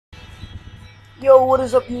Yo, what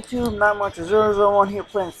is up YouTube? Not much 001 here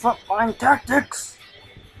playing Frontline Tactics.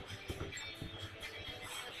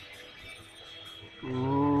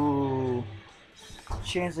 Ooh.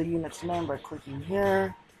 Change the unit's name by clicking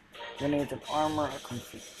here. Grenades and armor are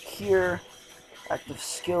configured here. Active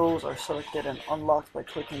skills are selected and unlocked by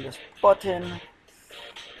clicking this button.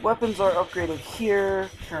 Weapons are upgraded here.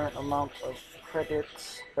 Current amount of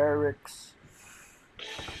credits, barracks.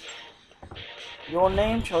 Your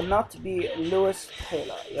name shall not be Lewis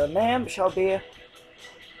Taylor. Your name shall be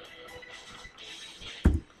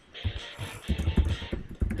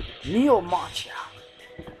Neo Marcha.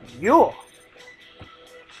 You.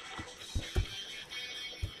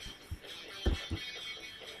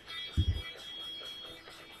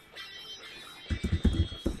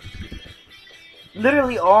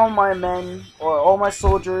 Literally all my men, or all my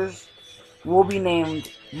soldiers, will be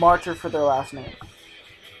named Martyr for their last name.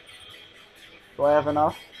 Do I have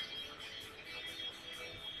enough?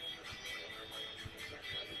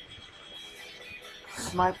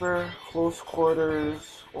 Sniper, close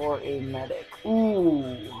quarters, or a medic.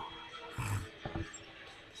 Ooh.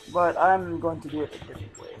 But I'm going to do it a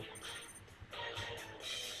different way.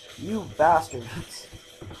 You bastards.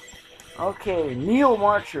 Okay, Neo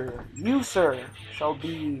Marcher, you, sir, shall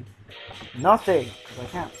be nothing, because I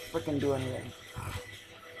can't frickin' do anything.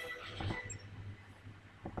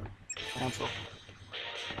 Cancel.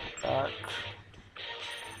 Back.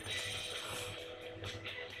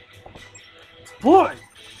 Deploy!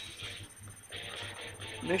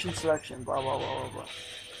 Mission selection, blah blah blah blah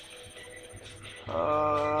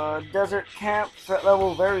blah. Desert camp, threat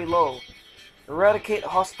level very low. Eradicate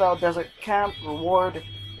hostile desert camp, reward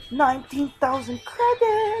 19,000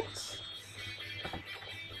 credits!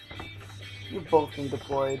 You've both been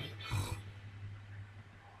deployed.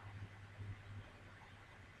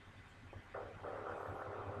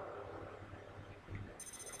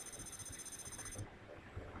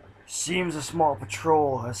 Seems a small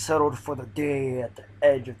patrol has settled for the day at the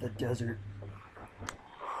edge of the desert.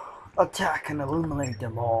 Attack and eliminate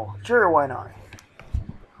them all. Sure, why not?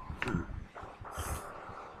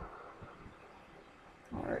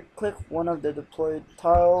 Alright, click one of the deployed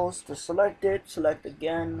tiles to select it. Select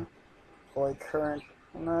again. Deploy current.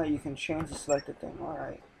 No, you can change the selected thing.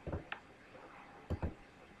 Alright.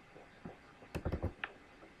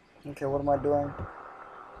 Okay, what am I doing?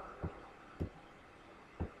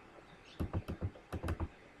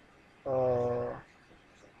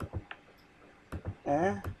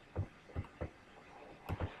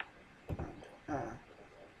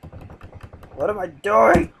 What am I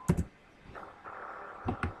doing?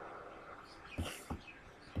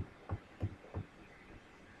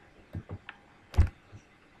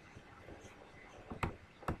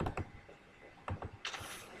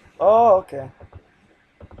 Oh, okay.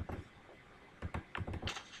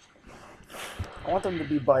 I want them to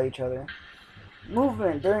be by each other.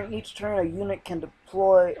 Movement. During each turn, a unit can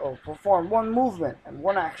deploy or perform one movement and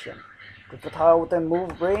one action. Click the tile within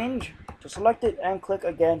move range to select it and click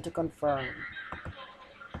again to confirm.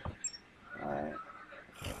 Alright.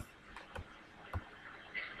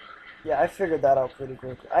 Yeah, I figured that out pretty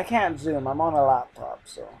quickly. I can't zoom. I'm on a laptop,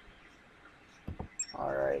 so.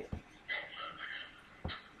 Alright.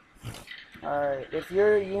 Alright. If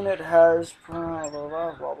your unit has blah blah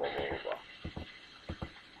blah blah blah blah.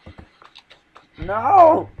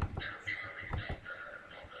 No!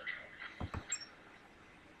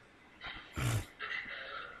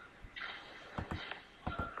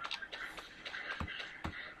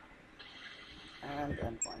 And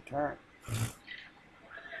end my turn.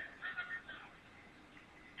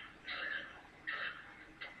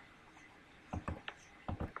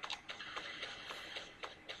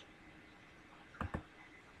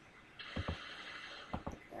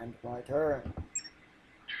 End my turn.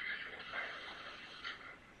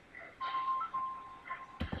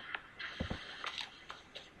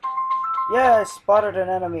 Yeah, I spotted an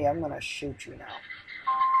enemy. I'm gonna shoot you now.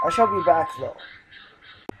 I shall be back though.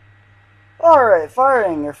 Alright,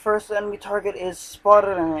 firing. Your first enemy target is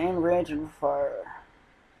spotted and in range and fire.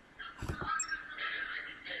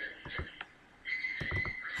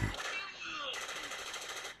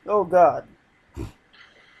 Oh god.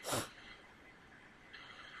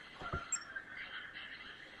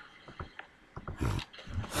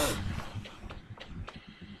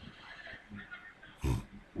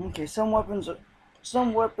 Okay, some weapons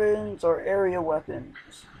are area weapons.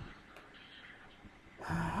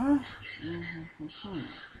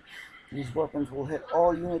 These weapons will hit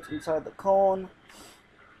all units inside the cone.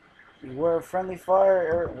 Beware of friendly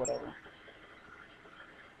fire, whatever.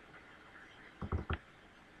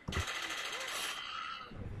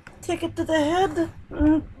 Take it to the head,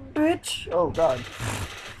 bitch. Oh god.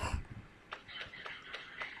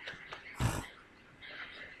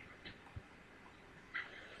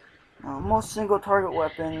 Most single target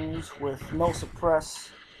weapons with no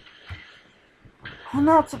suppress will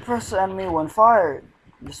not suppress the enemy when fired.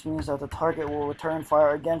 This means that the target will return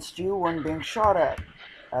fire against you when being shot at.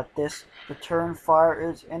 At this, return fire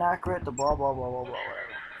is inaccurate, the blah blah blah blah blah whatever.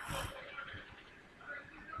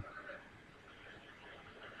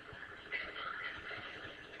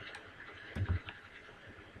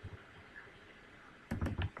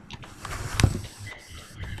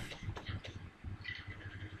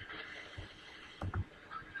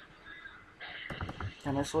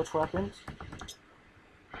 Can I switch weapons?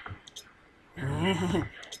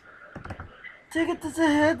 Take it to the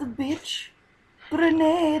head, bitch!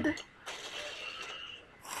 Grenade!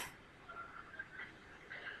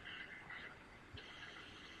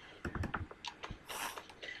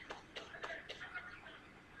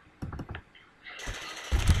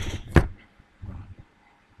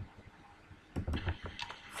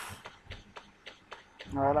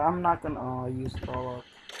 Alright, I'm not gonna use it all up.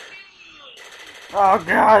 Oh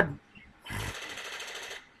god!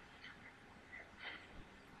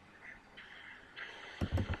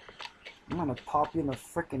 I'm gonna pop you in the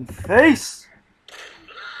frickin' face!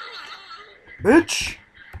 Bitch!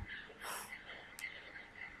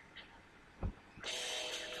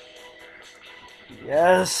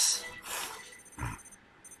 Yes!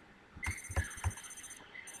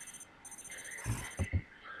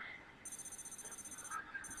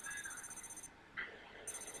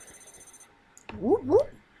 Whoop whoop!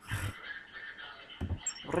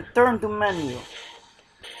 Return to menu.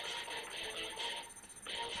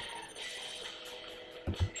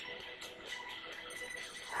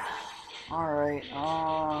 Alright,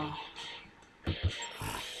 I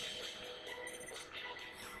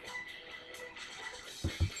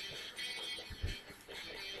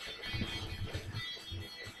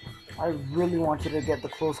really want you to get the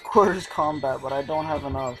close quarters combat, but I don't have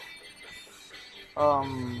enough.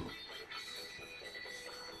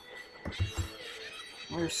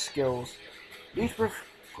 Where's skills? Each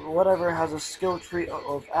whatever has a skill tree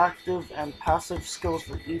of active and passive skills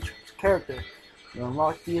for each character. You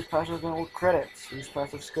unlock these passive with credits. These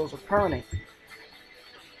passive skills are permanent.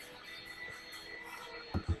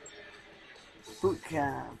 Boot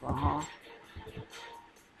camp,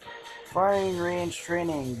 Firing range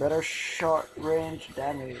training, better shot range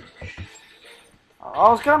damage. I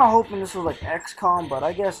was kind of hoping this was like XCOM, but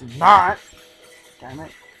I guess not. Damn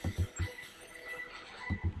it.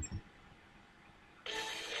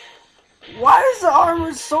 Why is the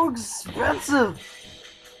armor so expensive?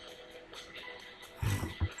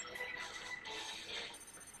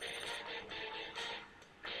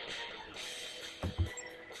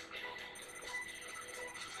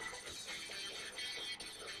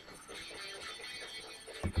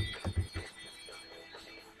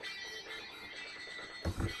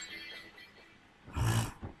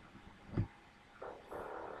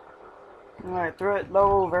 Alright, threat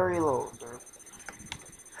level very low.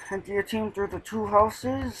 Enter your team through the two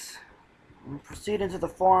houses and proceed into the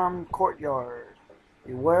farm courtyard.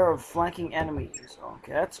 Beware of flanking enemies.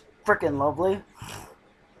 Okay, that's frickin' lovely.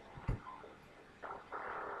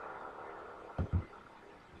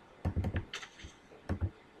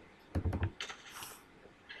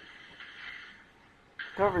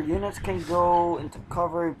 Cover units can go into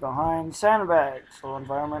cover behind sandbags or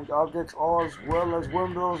environment objects, all as well as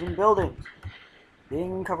windows and buildings.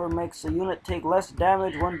 Being in cover makes the unit take less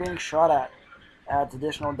damage when being shot at. Adds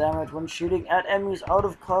additional damage when shooting at enemies out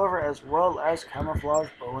of cover as well as camouflage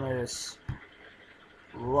bonus.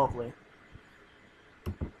 Lovely.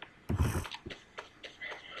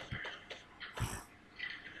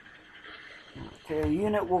 Okay, a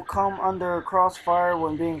unit will come under crossfire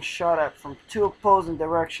when being shot at from two opposing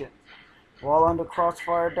directions. While under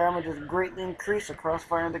crossfire, damage is greatly increased. A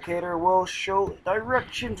crossfire indicator will show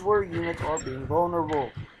directions where units are being vulnerable.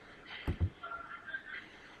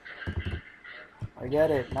 I get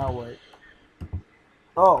it, now what?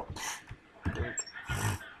 Oh.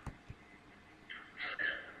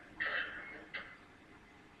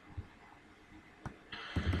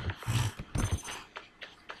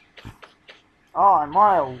 Oh, am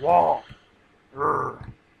I a wall?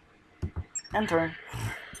 Urgh. Enter.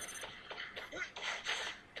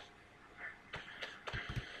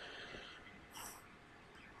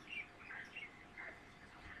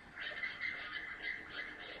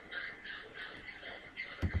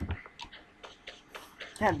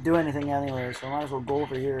 Can't do anything anyway, so I might as well go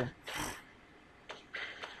over here.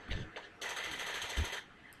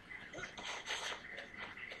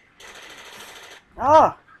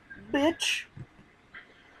 Ah, bitch.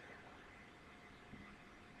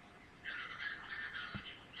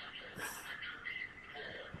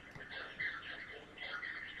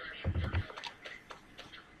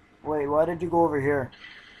 Wait, why did you go over here?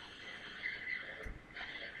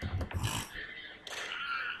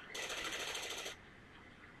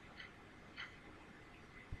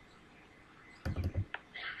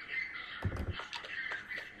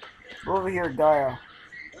 Go over here, Gaia.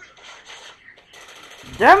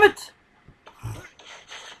 Damn it!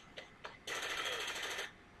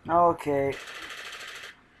 Okay.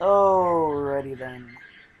 Alrighty then.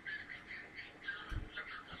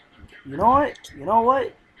 You know what? You know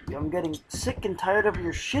what? I'm getting sick and tired of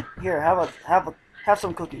your shit. Here, have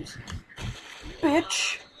some cookies.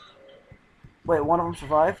 Bitch! Wait, one of them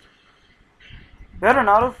survived? Better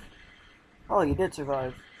not have. Oh, you did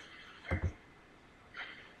survive.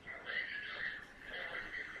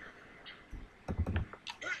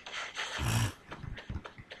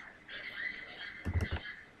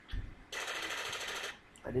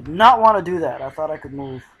 I did not want to do that. I thought I could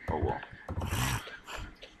move. Oh well.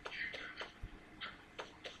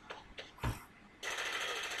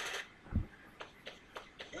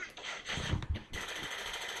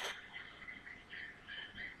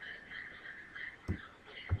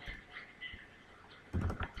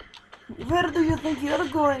 Where do you think you're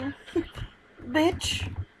going? Bitch!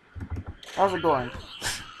 How's it going?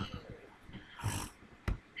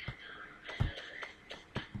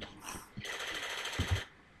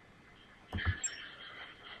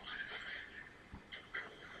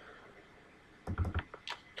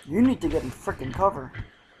 You need to get in frickin' cover.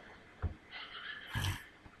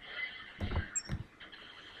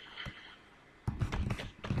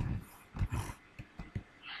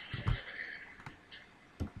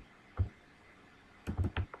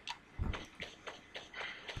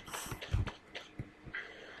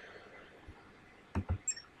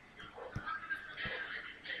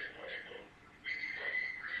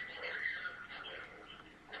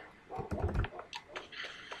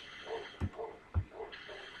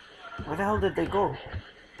 Where the hell did they go?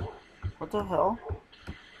 What the hell?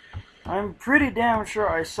 I'm pretty damn sure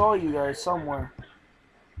I saw you guys somewhere.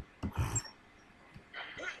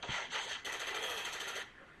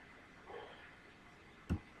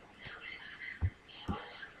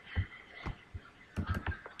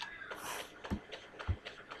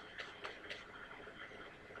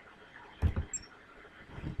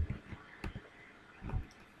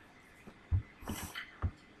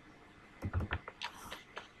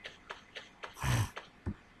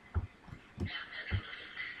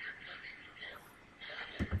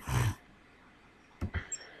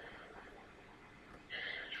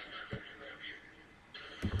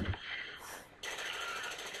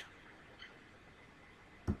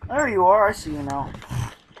 There you are, I see you now.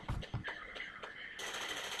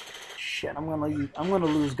 Shit, I'm gonna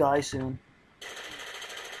lose Guy soon.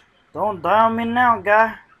 Don't die on me now,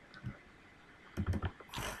 Guy.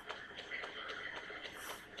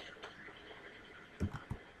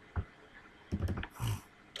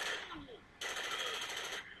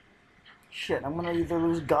 Shit, I'm gonna either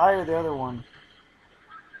lose Guy or the other one.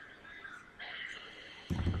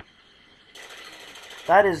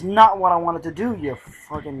 That is not what I wanted to do, you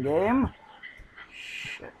fucking game.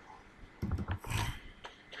 Shit.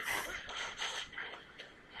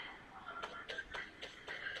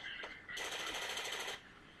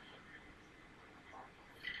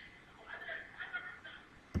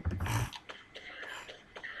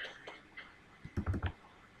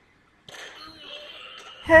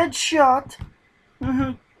 Headshot.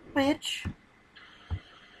 Bitch.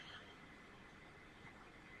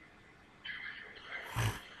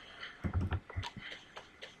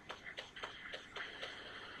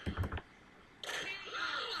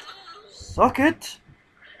 Suck it.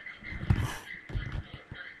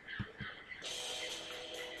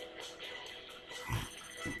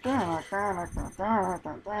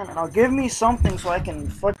 Now give me something so I can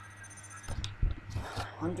fuck.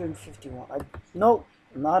 151. Nope,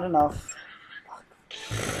 not enough.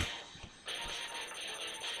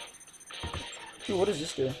 Dude, what does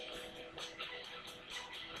this do?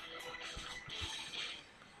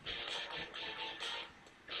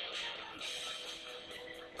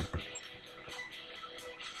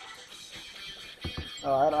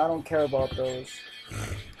 Oh, I don't care about those.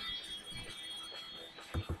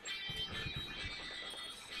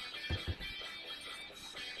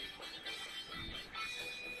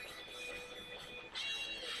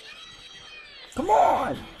 Come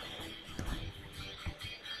on!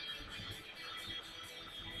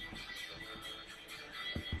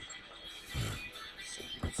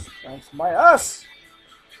 Thanks my ass!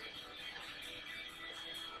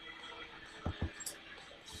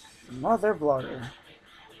 Mother blogger.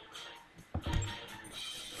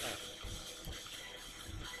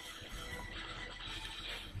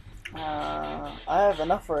 I have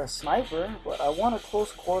enough for a sniper, but I want a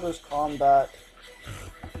close quarters combat.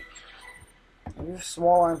 Your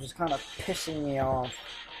small arms is kind of pissing me off.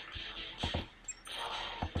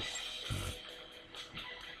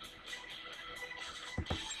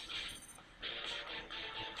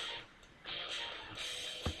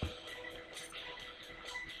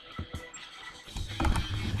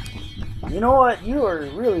 You know what? You are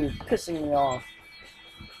really pissing me off.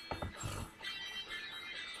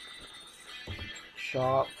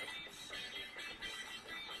 Shop.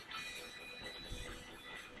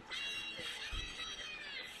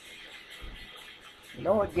 You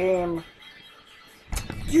know what, game?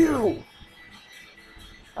 You!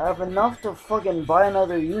 I have enough to fucking buy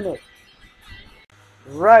another unit.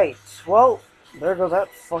 Right. Well, there goes that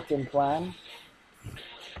fucking plan.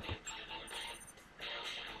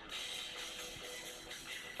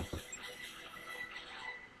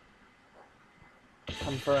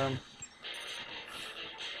 Confirm.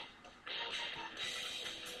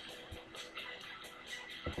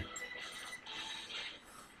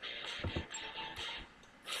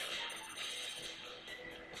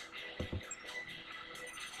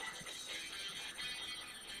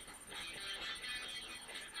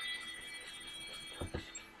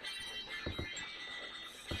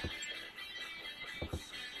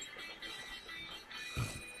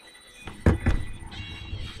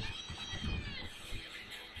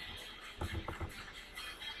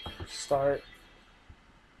 Start.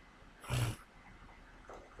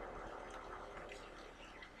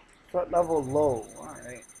 Threat level low.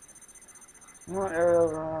 Alright. One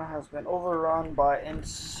area has been overrun by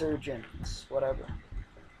insurgents. Whatever.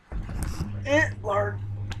 Lord.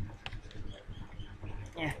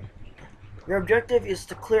 Yeah. Your objective is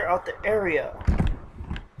to clear out the area.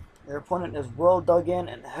 Your opponent is well dug in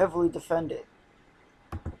and heavily defended.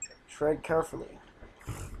 Tread carefully.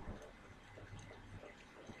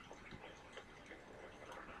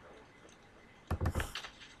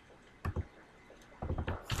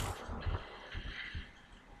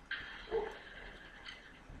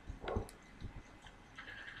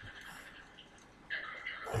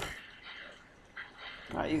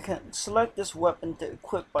 You can select this weapon to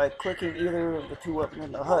equip by clicking either of the two weapons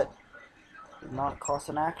in the HUD. Does not cost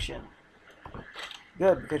an action.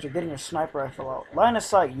 Good, because you're getting your sniper rifle out. Line of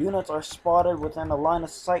sight. Units are spotted within the line of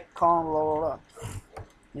sight column, blah, blah, blah.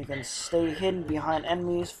 You can stay hidden behind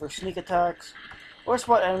enemies for sneak attacks, or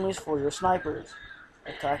spot enemies for your snipers.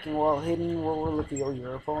 Attacking while hidden will reveal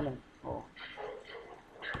your opponent. Oh.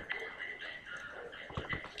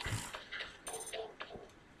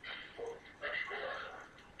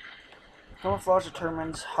 Camouflage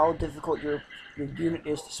determines how difficult your unit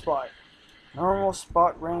is to spot. Normal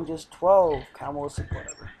spot range is 12. Camo is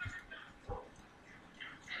whatever.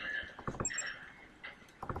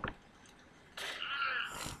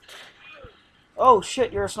 Oh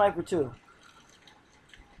shit, you're a sniper too.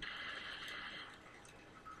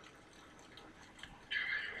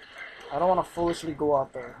 I don't want to foolishly go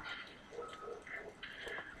out there.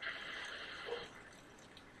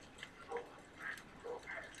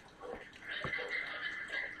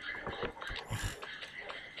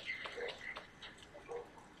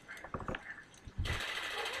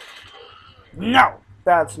 No!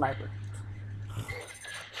 Bad sniper.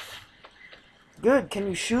 Good, can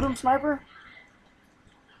you shoot him, sniper?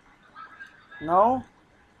 No?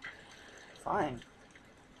 Fine.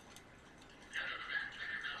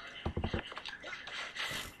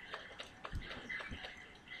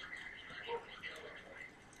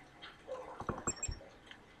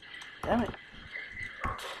 Damn it.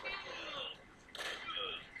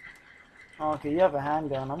 Okay, you have a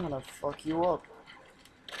handgun. I'm gonna fuck you up.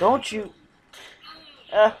 Don't you...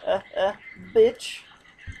 bitch.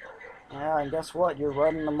 Yeah, and guess what? You're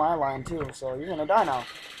right into my line too, so you're gonna die now.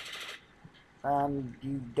 And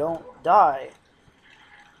you don't die.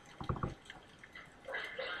 Oh,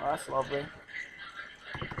 that's lovely.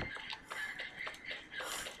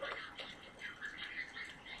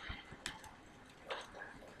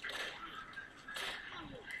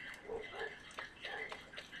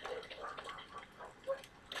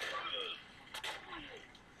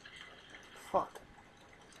 Fuck.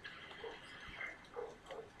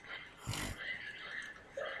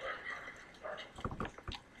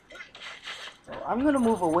 So I'm gonna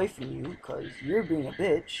move away from you, because you're being a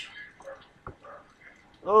bitch.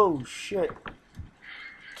 Oh, shit.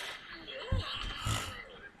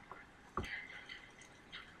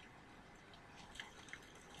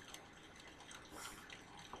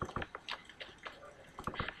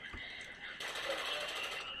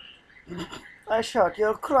 I shot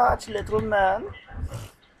your crotch, little man.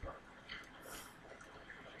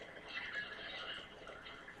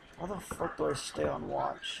 How the fuck do I stay on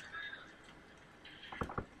watch?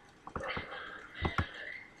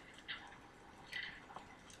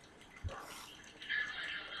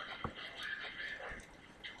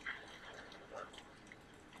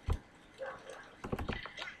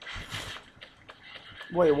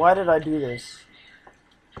 Wait, why did I do this?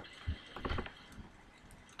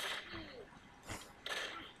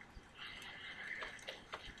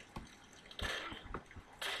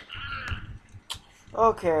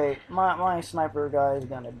 Okay, my sniper guy is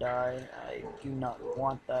gonna die. I do not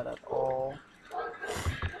want that at all.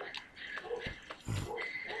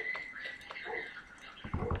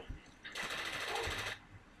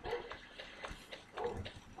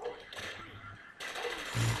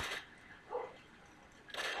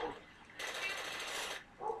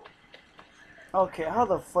 Okay, how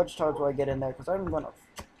the fudge tart do I get in there? Because I'm gonna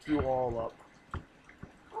fuck you all up.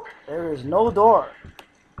 There is no door.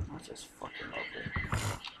 That's just fucking ugly.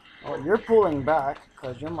 Well, you're pulling back,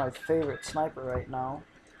 because you're my favorite sniper right now.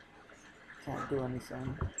 Can't do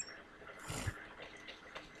anything.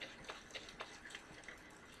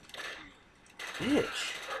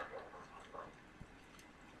 Bitch.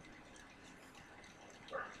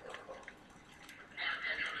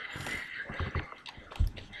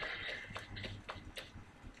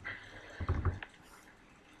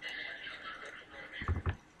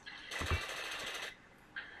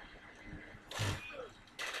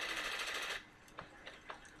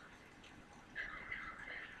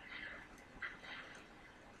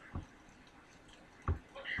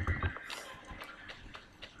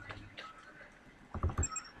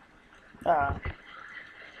 Ah.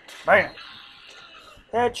 Bam.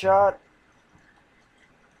 Headshot.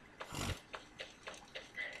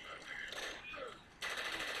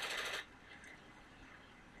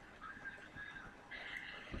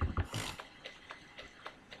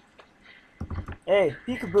 Hey,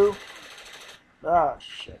 peekaboo. Ah,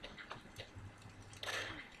 shit.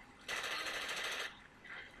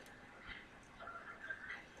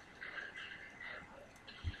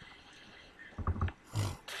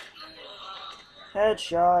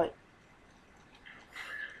 Headshot.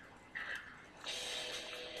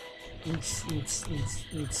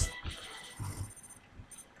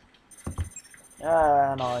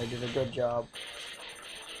 Ah, no, I did a good job.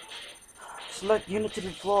 Select unit to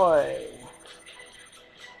deploy.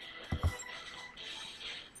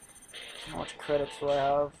 How much credits do I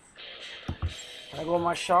have? Can I go in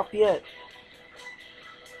my shop yet?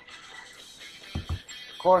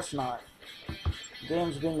 Of course not. The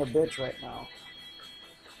game's being a bitch right now.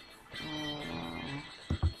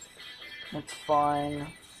 It's fine.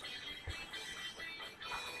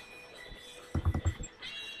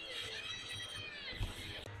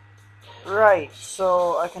 Right,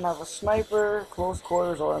 so I can have a sniper, close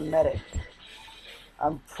quarters, or a medic.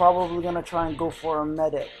 I'm probably gonna try and go for a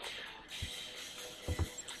medic.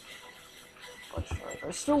 But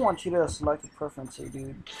I still want you to select a preference,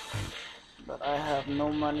 dude. But I have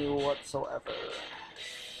no money whatsoever.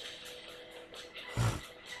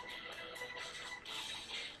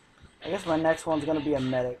 I guess my next one's gonna be a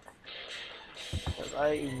medic. Because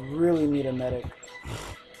I really need a medic.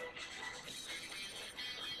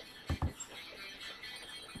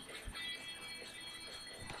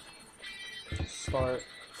 Start.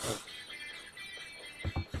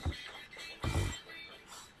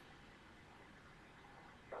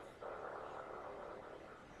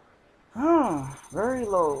 Very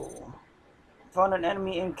low. Found an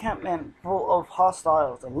enemy encampment full of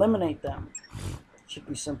hostiles. Eliminate them. Should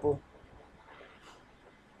be simple.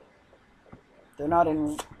 They're not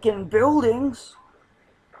in fucking buildings.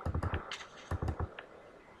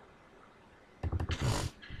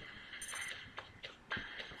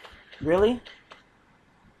 Really?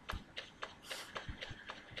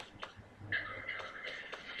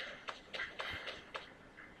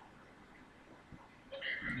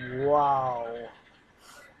 Wow.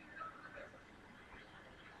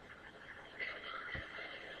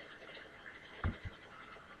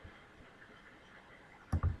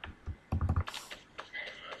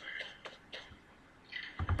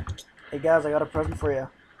 Hey guys, I got a present for you.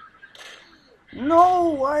 No,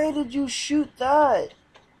 why did you shoot that?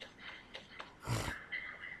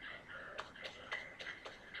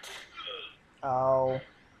 Ow.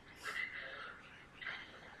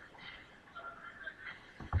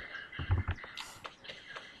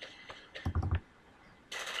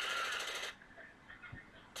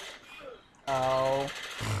 Ow.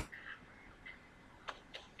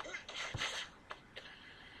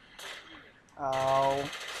 Ow.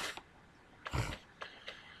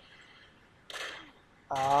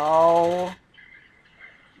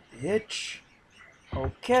 bitch.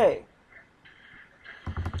 Okay.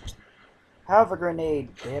 Have a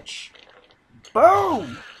grenade, bitch.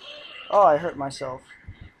 Boom! Oh, I hurt myself.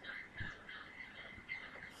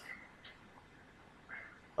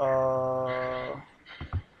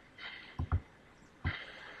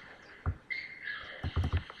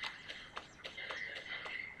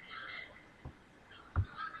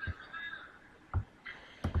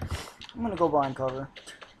 I'm gonna go behind cover.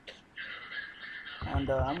 And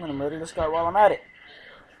I'm gonna murder this guy while I'm at it.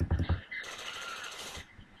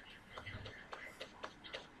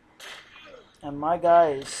 And my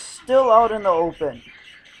guy is still out in the open.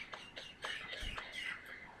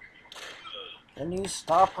 Can you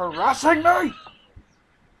stop harassing me?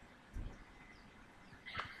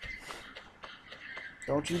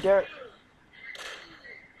 Don't you dare.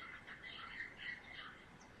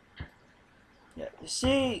 Yeah, you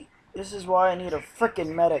see, this is why I need a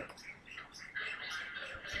frickin' medic.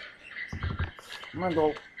 I'm gonna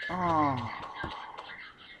go. Oh.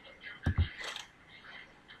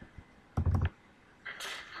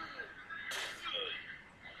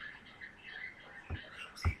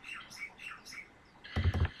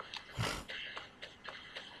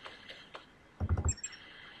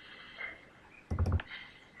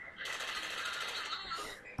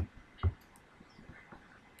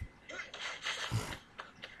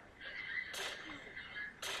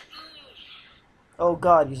 Oh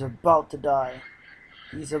god, he's about to die.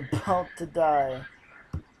 He's about to die.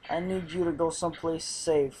 I need you to go someplace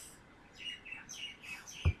safe.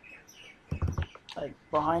 Like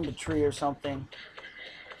behind a tree or something.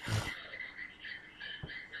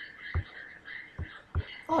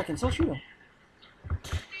 Oh, I can still shoot him.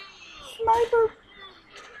 Sniper!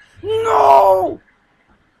 No!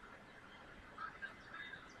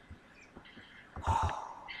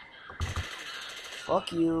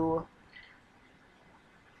 Fuck you.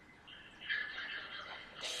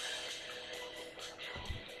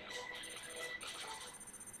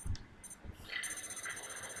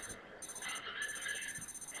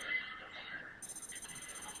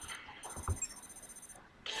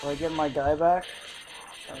 Do I get my guy back?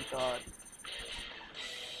 Thank God.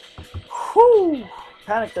 Whew!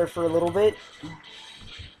 Panicked there for a little bit.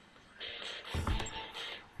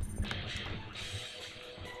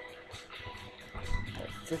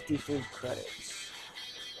 53 credits.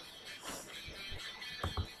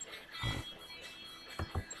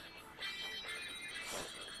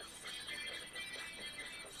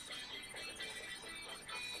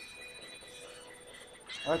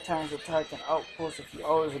 Our tanks attacked an outpost a few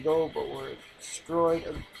hours ago, but were destroyed.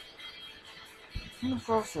 In the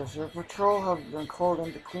process, your patrol have been called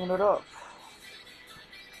in to clean it up.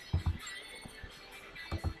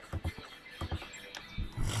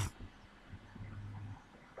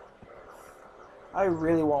 I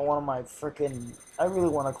really want one of my frickin'... I really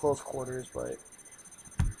want a close quarters, but...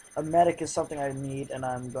 a medic is something I need, and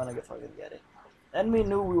I'm gonna fucking get it. Enemy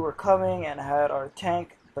knew we were coming and had our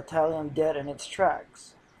tank battalion dead in its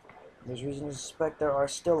tracks. There's reason to suspect there are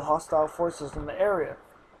still hostile forces in the area.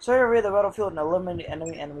 So you raid the battlefield and eliminate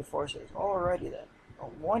enemy forces. Alrighty then.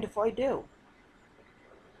 Don't mind if I do.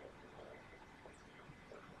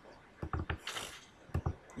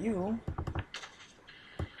 You...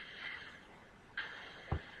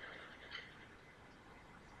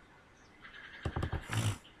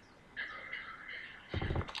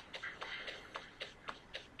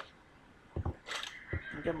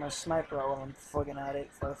 get my sniper out while I'm fucking at it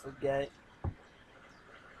before I forget.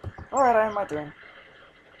 Alright, I have my turn.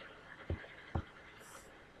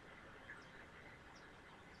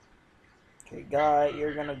 Okay, guy,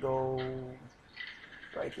 you're gonna go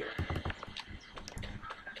right here.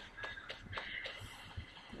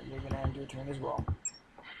 And you're gonna end your turn as well.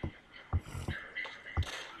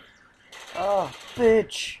 Oh,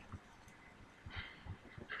 bitch!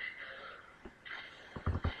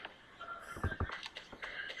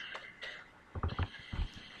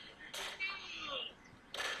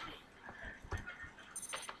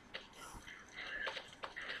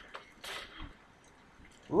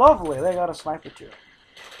 Lovely, they got a sniper too.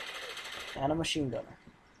 And a machine gunner.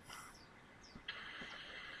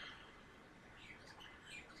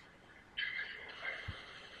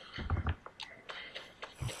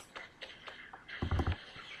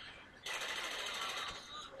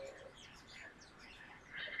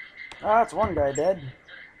 Ah, that's one guy dead.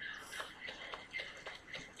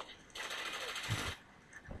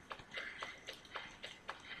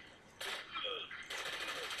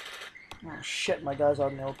 Oh shit, my guy's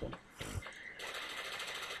out in the open.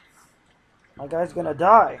 My guy's gonna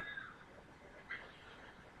die.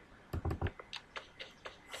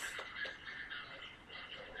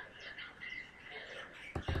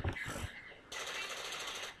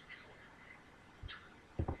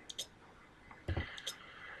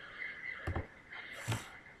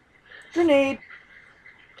 Grenade!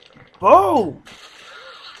 Boom!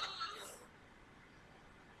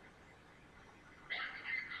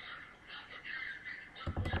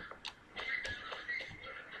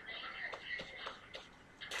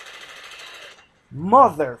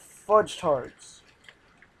 Mother fudge tarts.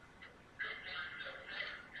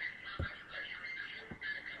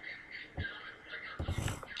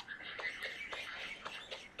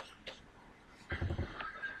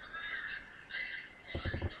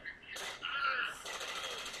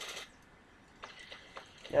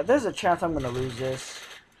 Yeah, there's a chance I'm gonna lose this.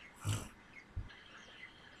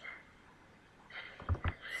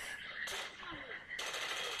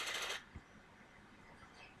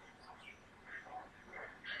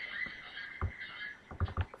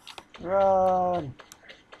 Run!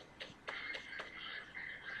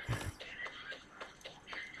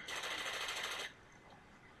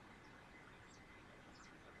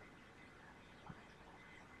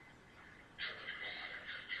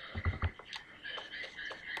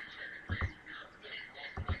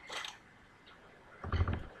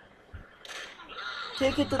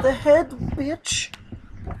 Take it to the head, bitch!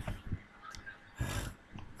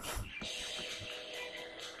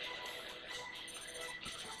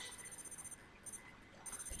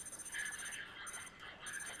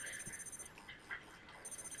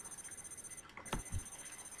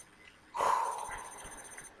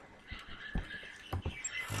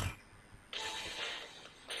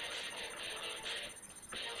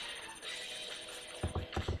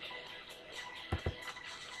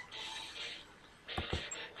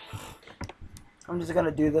 I'm just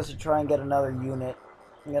gonna do this to try and get another unit.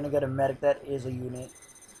 I'm gonna get a medic that is a unit.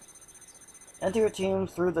 Enter your team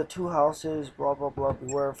through the 2 houses, blah blah blah,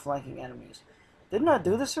 beware of flanking enemies. Didn't I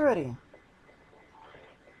do this already?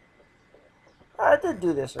 I did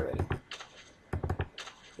do this already.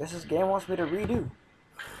 Guess this game wants me to redo.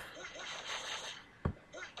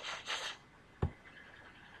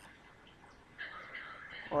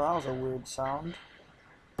 Well, that was a weird sound.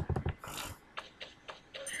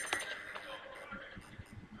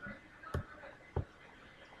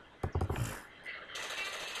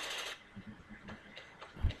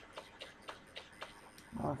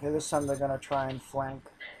 Okay, this time they're gonna try and flank.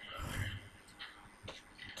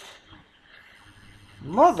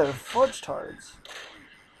 Mother fudge tards.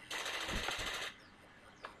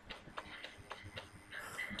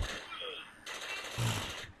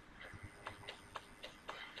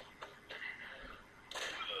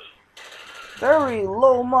 Very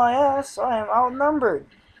low my ass, I am outnumbered.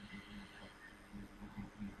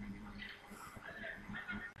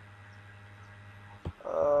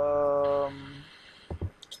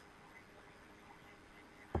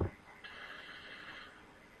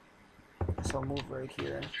 So I'll move right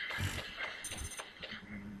here.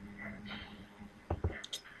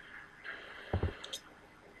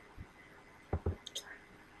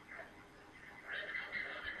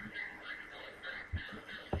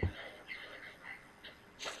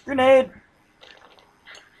 Grenade!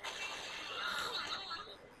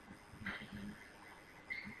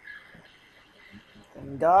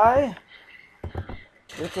 And die.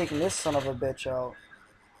 We're taking this son of a bitch out.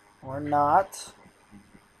 Or not.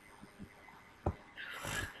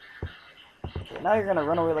 Okay, now you're gonna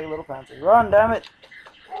run away like a little panther. Run, damn it!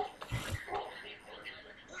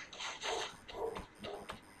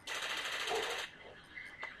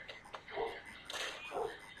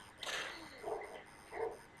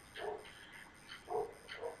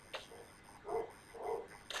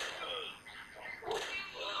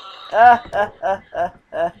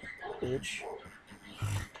 Bitch.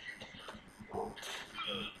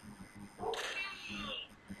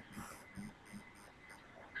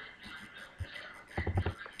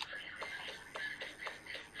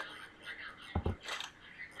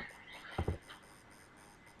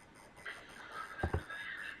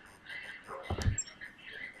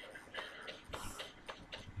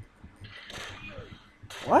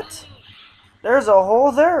 What? There's a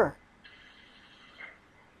hole there?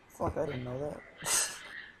 Fuck, I didn't know that.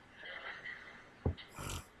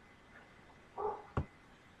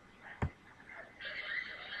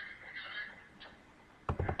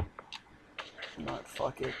 Not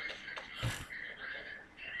fuck it.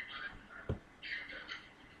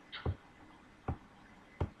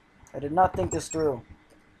 I did not think this through.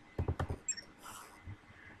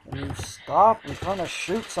 Can you stop? I'm trying to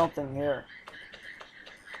shoot something here.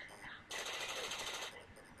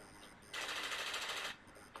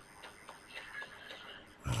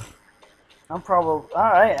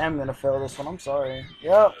 I am gonna fail this one, I'm sorry.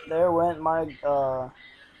 Yep, there went my,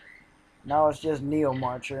 now it's just Neo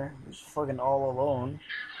Marcher. He's fucking all alone.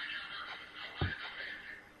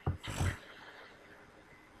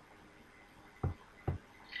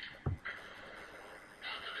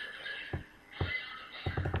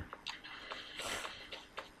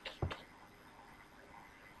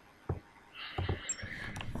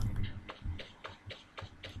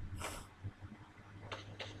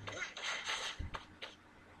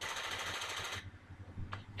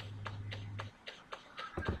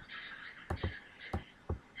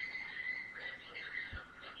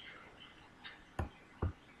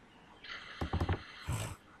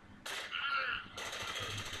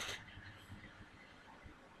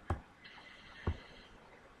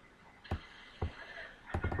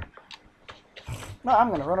 No,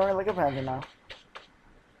 I'm gonna run away like a panda now.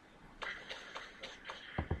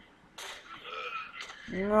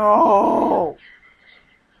 No!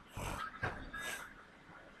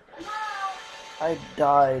 I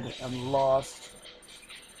died and lost.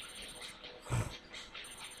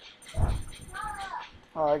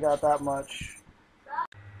 Oh, I got that much.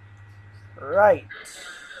 Right.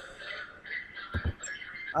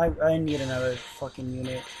 I need another fucking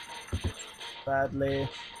unit. Badly.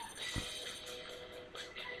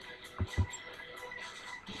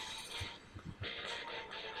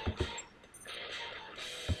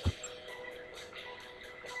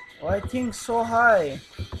 Why are things so high?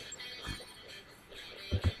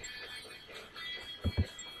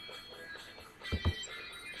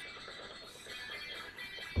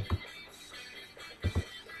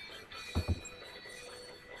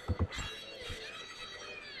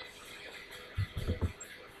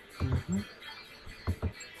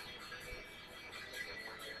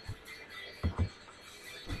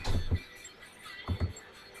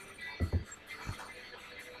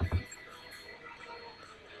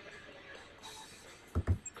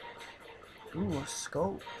 Ooh, a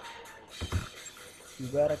scope. You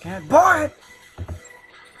bet I can't buy it!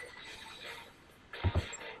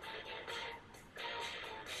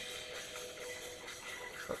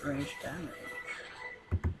 Short range damage.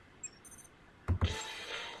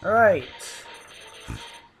 Alright.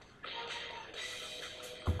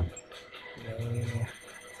 Yay.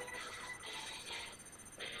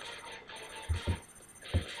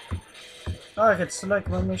 Oh, I could select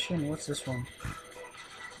my mission. What's this one?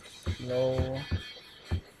 Low.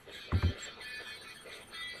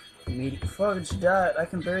 Medium. Fuck, it's that. I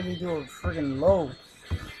can barely do a friggin' low.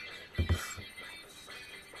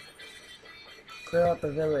 Clear out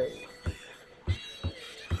the village.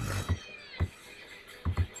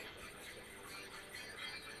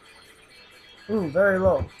 Ooh, very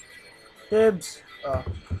low. Dibs. Oh.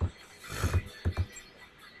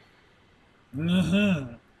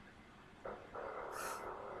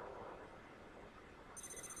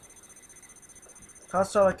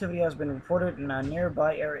 Hostile activity has been reported in a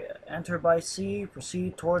nearby area. Enter by sea.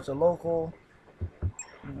 Proceed towards the local.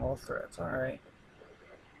 All threats. Alright.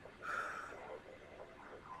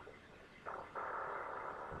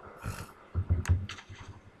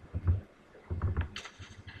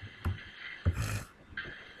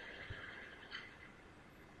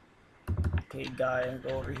 Okay, guy, go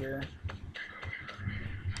over here.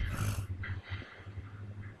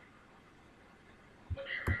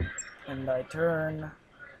 And I turn.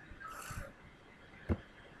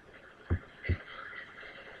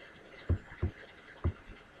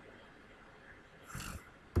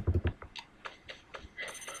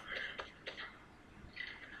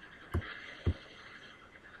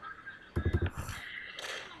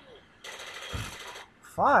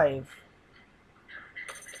 Five.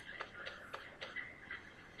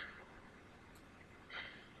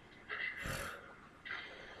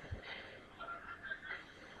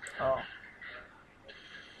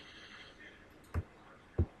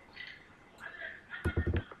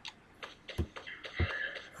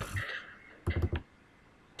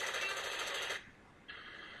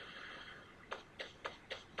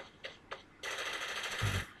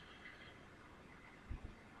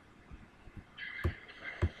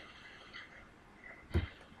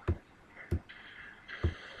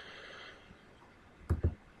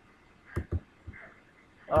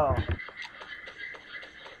 Oh.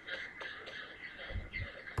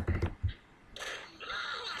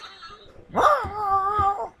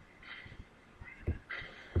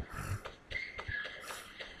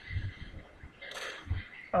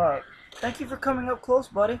 Oh. Thank you for coming up close,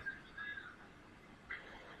 buddy.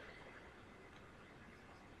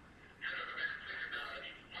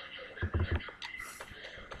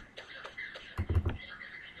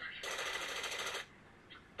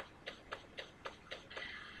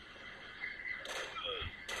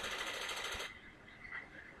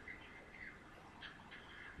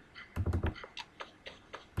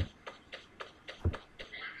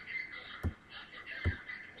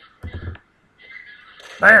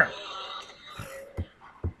 Bam!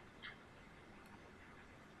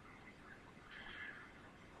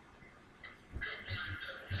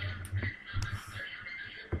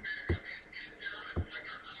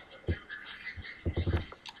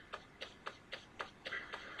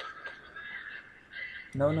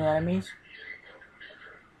 No new enemies?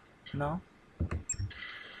 No?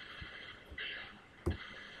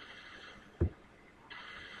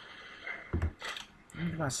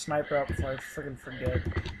 I'm gonna sniper out before I friggin' forget.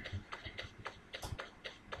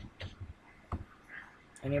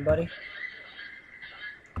 Anybody?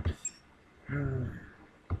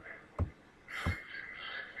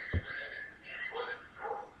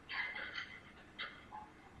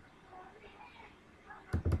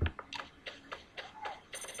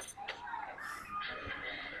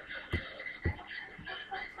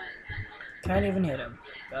 can't even hit him.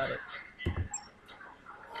 Got it.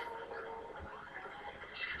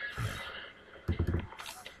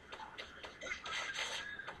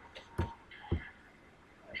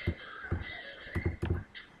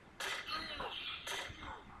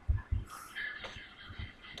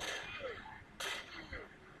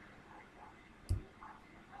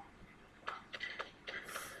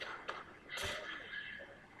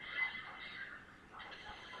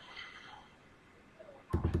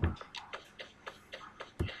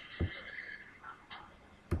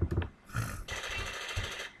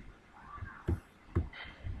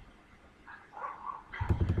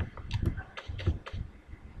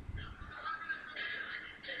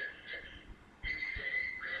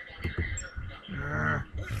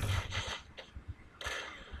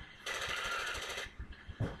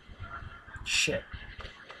 Shit.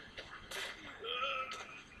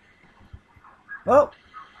 Well,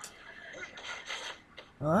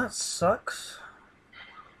 that sucks.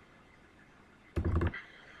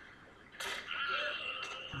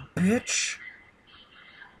 Bitch.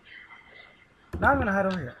 Now I'm gonna hide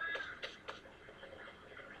over here.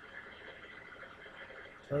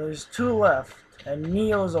 So there's 2 left, and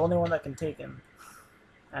Neo's the only one that can take him.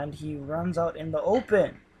 And he runs out in the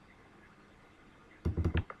open.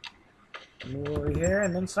 Move over here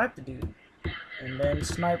and then snipe the dude. And then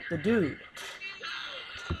snipe the dude.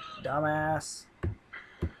 Dumbass.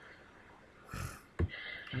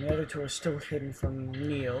 And the other 2 are still hidden from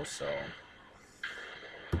Neo, so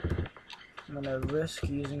I'm gonna risk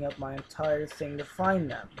using up my entire thing to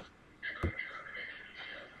find them.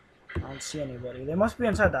 I don't see anybody. They must be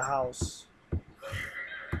inside the house.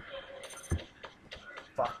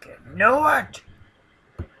 Fucking know it!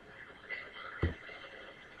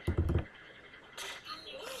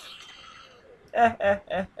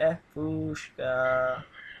 Fushka.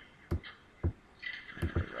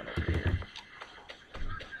 Run over here.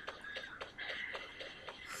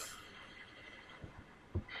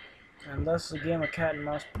 And thus the game of cat and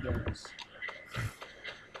mouse begins.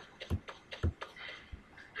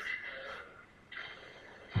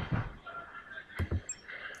 I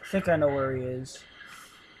think I know where he is.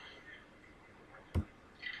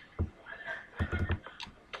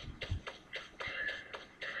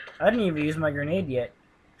 I didn't even use my grenade yet.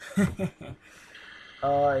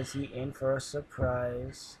 Oh, is he in for a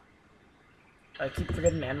surprise? I keep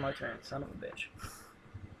forgetting to end my turn, son of a bitch.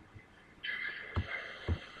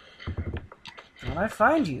 When I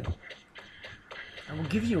find you, I will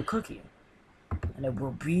give you a cookie. And it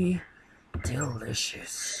will be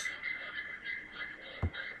delicious.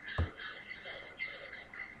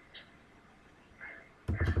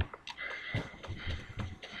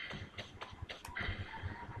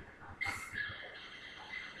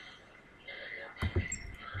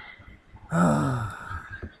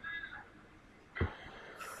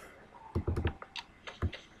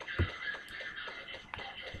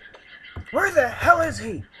 Where the hell is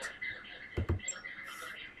he?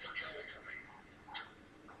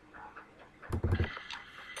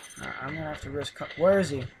 I'm gonna have to risk. Where is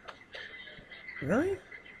he? Really?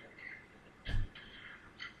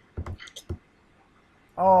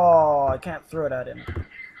 Oh, I can't throw it at him.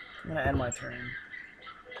 I'm gonna end my turn.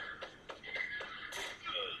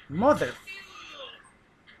 Mother.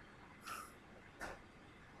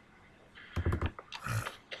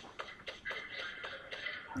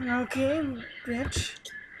 Okay, bitch.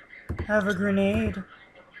 Have a grenade.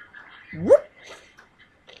 Whoop!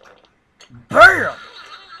 BAM!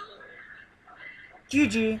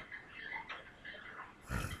 GG.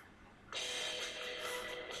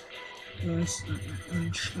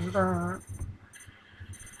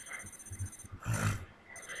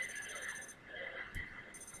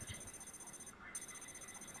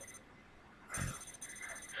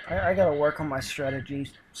 I gotta work on my strategy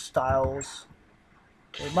styles.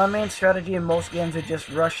 My main strategy in most games is just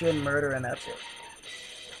rush in, murder, and that's it.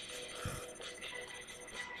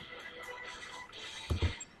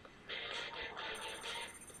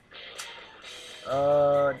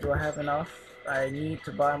 Do I have enough? I need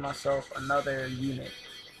to buy myself another unit.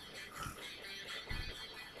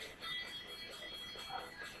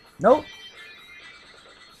 Nope.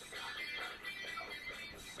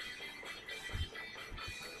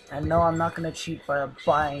 And no, I'm not gonna cheat by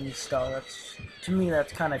buying stuff. That's, to me,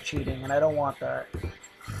 that's kind of cheating, and I don't want that.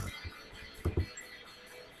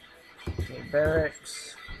 Okay,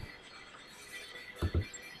 barracks.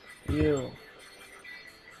 You.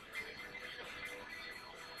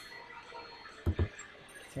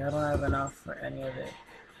 Okay, I don't have enough for any of it.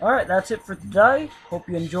 Alright, that's it for today. Hope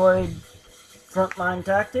you enjoyed Frontline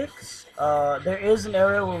Tactics. There is an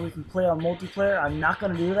area where we can play on multiplayer. I'm not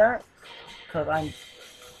gonna do that, because I'm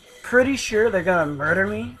pretty sure they're gonna murder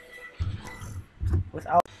me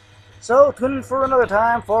without. So tune in for another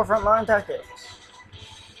time for Frontline Tactics.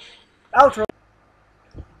 Outro.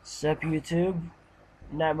 Sup YouTube,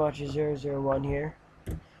 not much 001 here.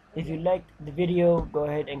 If you liked the video, go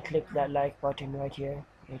ahead and click that like button right here.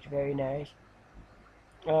 It's very nice.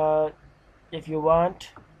 If you want,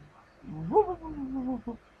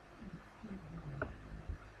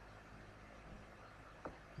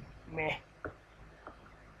 meh,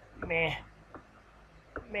 meh,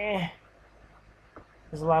 meh.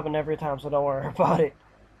 This will happen every time, so don't worry about it.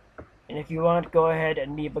 And if you want, go ahead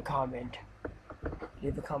and leave a comment.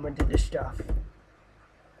 Leave a comment to this stuff.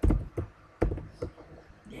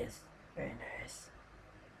 Yes, very nice.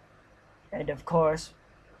 And of course,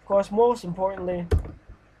 most importantly,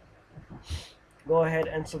 go ahead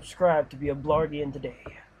and subscribe to be a Blargian today.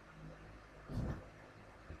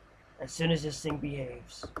 As soon as this thing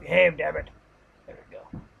behaves. Behave, damn it. There we go.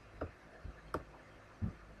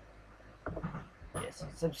 Yes,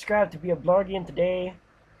 subscribe to be a Blargian today.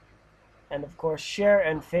 And of course, share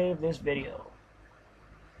and fave this video.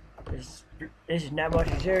 This is Not Much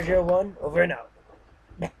 001, over and out.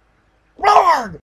 Blarg!